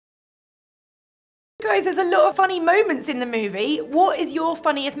Guys, there's a lot of funny moments in the movie. What is your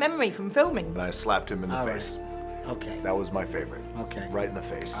funniest memory from filming? I slapped him in the face. Right. Okay. That was my favorite. Okay. Right in the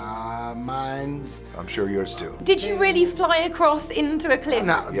face. Mine's... I'm sure yours too. Did you really fly across into a cliff?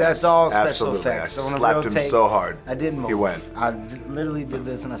 No, Yes, that's all special absolutely. effects. I On a slapped real him take, so hard. I didn't move. He went. I literally did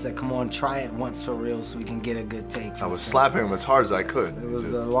this and I said, come on, try it once for real so we can get a good take. I was slapping him as hard as I could. It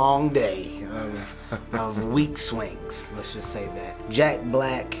was a long day of weak swings, let's just say that. Jack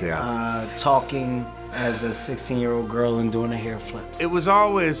Black talking as a 16-year-old girl and doing the hair flips. It was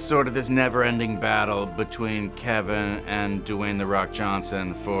always sort of this never-ending battle between Kevin and Dwayne "The Rock"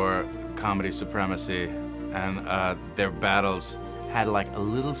 Johnson for comedy supremacy, and their battles had like a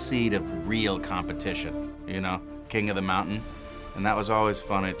little seed of real competition, you know, King of the Mountain, and that was always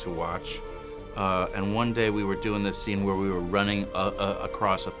funny to watch. And one day we were doing this scene where we were running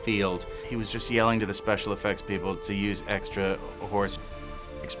across a field. He was just yelling to the special effects people to use extra horse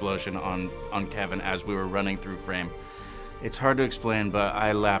explosion on Kevin as we were running through frame. It's hard to explain, but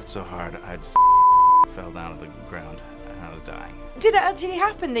I laughed so hard I just fell down to the ground and I was dying. Did it actually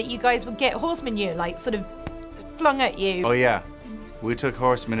happen that you guys would get horse manure, like, sort of flung at you? Oh yeah, we took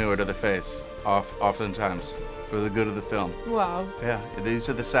horse manure to the face, oftentimes, for the good of the film. Wow. Yeah, these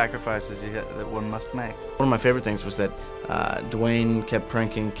are the sacrifices that one must make. One of my favorite things was that Dwayne kept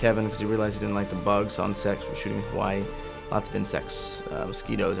pranking Kevin because he realized he didn't like the bugs on set 'cause we're shooting in Hawaii. Lots of insects,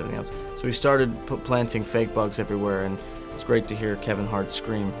 mosquitoes, everything else. So we started planting fake bugs everywhere, and it was great to hear Kevin Hart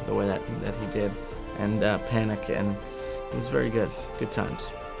scream the way that he did, and panic, and it was very good. Good times.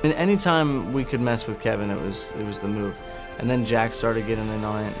 And anytime we could mess with Kevin, it was the move. And then Jack started getting in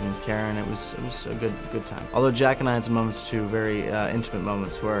on it, and Karen. It was a good time. Although Jack and I had some moments too, very intimate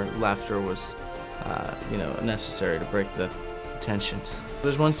moments where laughter was, you know, necessary to break the tension.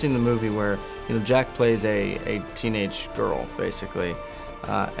 There's one scene in the movie where, you know, Jack plays a teenage girl, basically,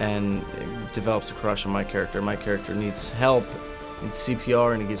 and develops a crush on my character. My character needs help, needs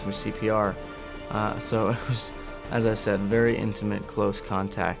CPR, and he gives me CPR. So it was, as I said, very intimate, close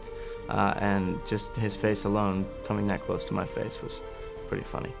contact, and just his face alone coming that close to my face was pretty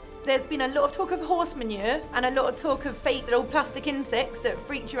funny. There's been a lot of talk of horse manure and a lot of talk of fake little plastic insects that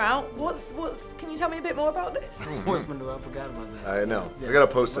freaked you out. Can you tell me a bit more about this? Horse manure, I forgot about that. I know. Yes. I gotta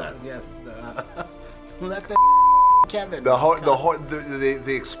post that. Yes. Let the Kevin.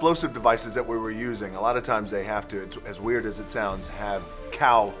 The explosive devices that we were using, a lot of times they have to, as weird as it sounds, have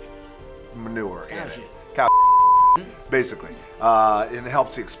cow manure in it. Cow basically. And it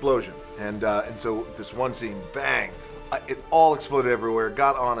helps the explosion. And so this one scene, bang, it all exploded everywhere,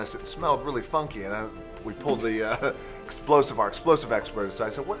 got on us, it smelled really funky, and we pulled the our explosive expert aside. I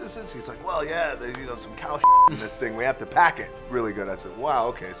said, what is this? He's like, well, yeah, there's, you know, some cow in this thing, we have to pack it really good. I said, wow,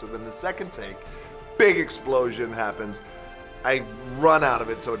 okay. So then the second take, big explosion happens. I run out of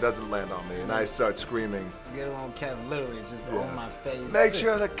it so it doesn't land on me, and I start screaming. Get it on Kevin, literally, just on my face. Make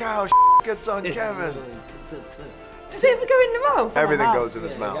sure the cow gets on Kevin. Does it ever go in the mouth? Everything goes in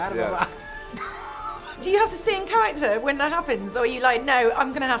his mouth, yeah. Do you have to stay in character when that happens, or are you like, no,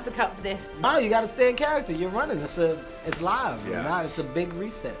 I'm gonna have to cut for this? No, you gotta stay in character. You're running. It's live. Yeah. Not. It's a big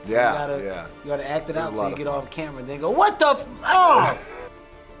reset. So You gotta act it out There's till you get off camera. And then go, what the? Oh!